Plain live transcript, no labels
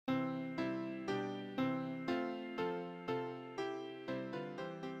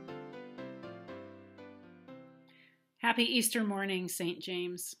Happy Easter morning, St.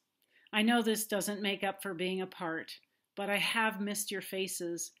 James. I know this doesn't make up for being apart, but I have missed your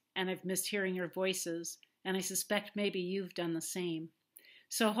faces, and I've missed hearing your voices, and I suspect maybe you've done the same.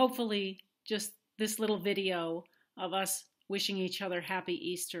 So hopefully, just this little video of us wishing each other Happy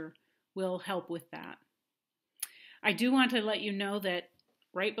Easter will help with that. I do want to let you know that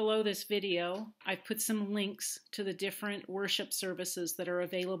right below this video, I've put some links to the different worship services that are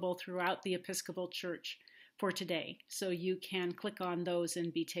available throughout the Episcopal Church for today, so you can click on those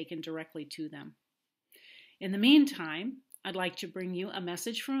and be taken directly to them. In the meantime, I'd like to bring you a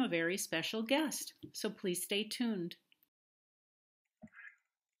message from a very special guest, so please stay tuned.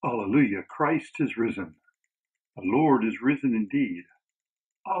 Alleluia, Christ is risen. The Lord is risen indeed.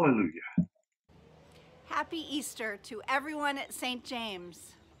 Alleluia. Happy Easter to everyone at St.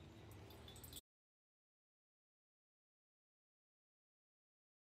 James.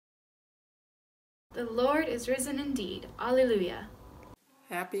 The Lord is risen indeed. Alleluia.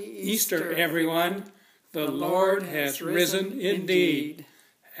 Happy Easter, everyone. The Lord has risen indeed.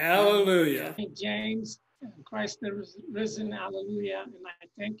 Hallelujah. St. James, Christ is risen. Hallelujah. And I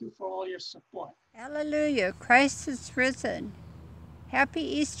thank you for all your support. Hallelujah. Christ is risen. Happy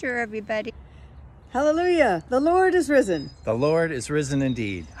Easter, everybody. Hallelujah. The Lord is risen. The Lord is risen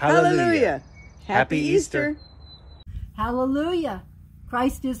indeed. Hallelujah. Happy Easter. Hallelujah.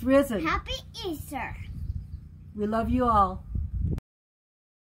 Christ is risen. Happy Easter. We love you all.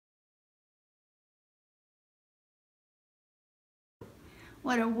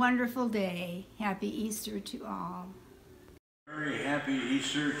 What a wonderful day. Happy Easter to all. Very happy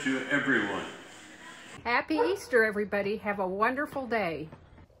Easter to everyone. Happy Easter, everybody. Have a wonderful day.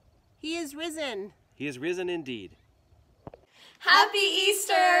 He is risen. He is risen indeed. Happy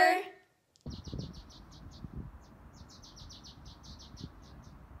Easter!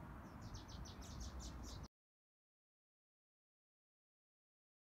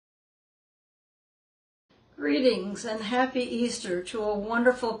 Greetings and happy Easter to a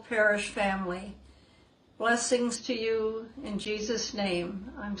wonderful parish family. Blessings to you in Jesus'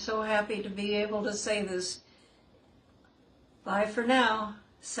 name. I'm so happy to be able to say this. Bye for now,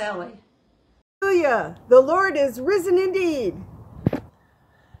 Sally. Hallelujah! The Lord is risen indeed.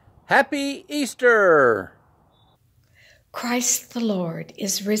 Happy Easter! Christ the Lord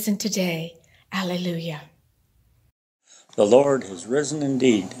is risen today. Alleluia. The Lord has risen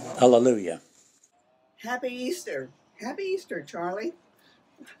indeed. Alleluia. Happy Easter. Happy Easter, Charlie.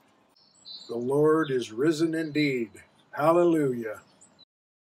 The Lord is risen indeed. Hallelujah.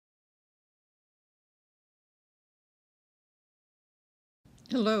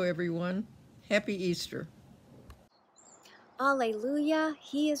 Hello, everyone. Happy Easter. Alleluia,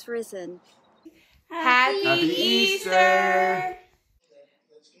 he is risen. Happy Easter!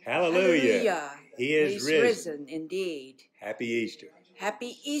 Hallelujah. He is risen indeed. Happy Easter.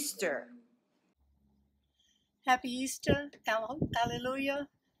 Happy Easter. Happy Easter. Hallelujah.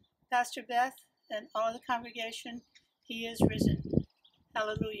 Pastor Beth and all of the congregation, he is risen.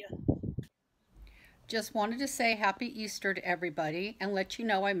 Hallelujah. Just wanted to say Happy Easter to everybody and let you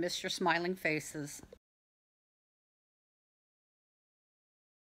know I miss your smiling faces.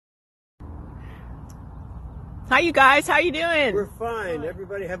 Hi, you guys. How you doing? We're fine.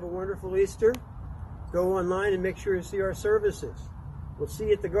 Everybody have a wonderful Easter. Go online and make sure to see our services. We'll see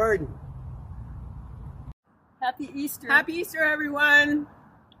you at the garden. Happy Easter. Happy Easter, everyone.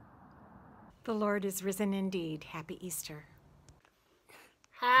 The Lord is risen indeed. Happy Easter.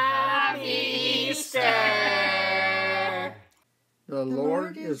 Happy Easter! The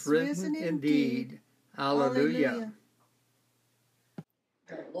Lord is risen indeed. Alleluia.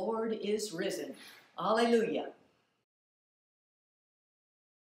 The Lord is risen. Alleluia.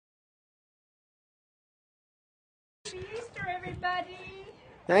 Happy Easter, everybody.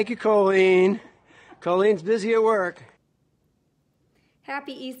 Thank you, Colleen. Colleen's busy at work.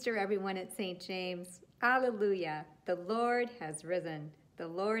 Happy Easter, everyone at St. James. Alleluia. The Lord has risen. The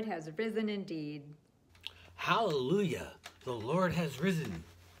Lord has risen indeed. Hallelujah. The Lord has risen.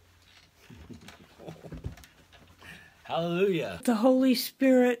 Hallelujah. The Holy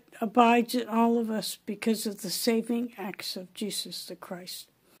Spirit abides in all of us because of the saving acts of Jesus the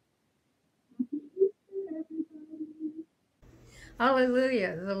Christ.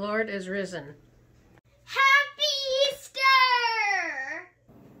 Hallelujah. The Lord is risen. Happy Easter!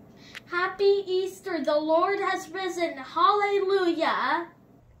 Happy Easter! The Lord has risen. Hallelujah!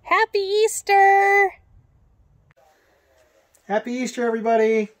 Happy Easter! Happy Easter,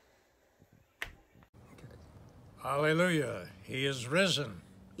 everybody. Hallelujah. He is risen.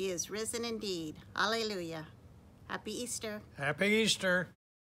 He is risen indeed. Alleluia. Happy Easter. Happy Easter.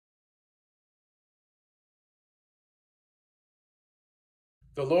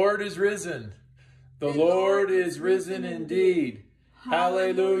 The Lord is risen. The Lord is risen indeed.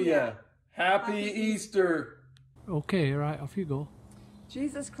 Hallelujah. Happy Easter. Okay, all right, off you go.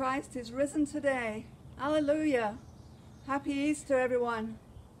 Jesus Christ is risen today. Hallelujah. Happy Easter, everyone.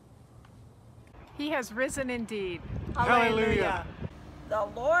 He has risen indeed. Hallelujah. The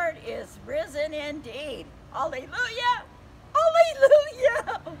Lord is risen indeed. Hallelujah.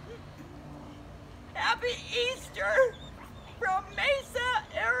 Hallelujah. Happy Easter from Mesa,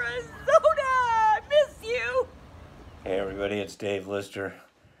 Arizona. I miss you. Hey everybody, it's Dave Lister.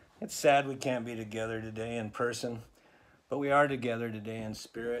 It's sad we can't be together today in person, but we are together today in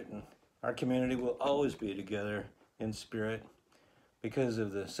spirit, and our community will always be together in spirit because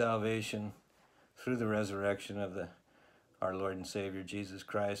of the salvation through the resurrection of our Lord and Savior Jesus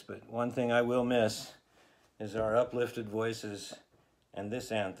Christ. But one thing I will miss is our uplifted voices and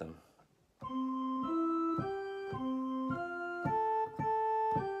this anthem.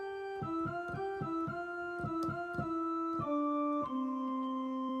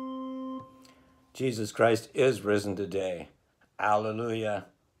 Jesus Christ is risen today. Alleluia,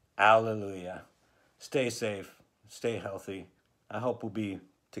 alleluia. Stay safe, stay healthy. I hope we'll be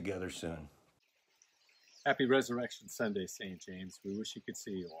together soon. Happy Resurrection Sunday, St. James. We wish you could see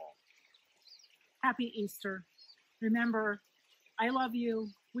you all. Happy Easter. Remember, I love you,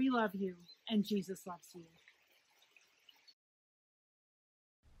 we love you, and Jesus loves you.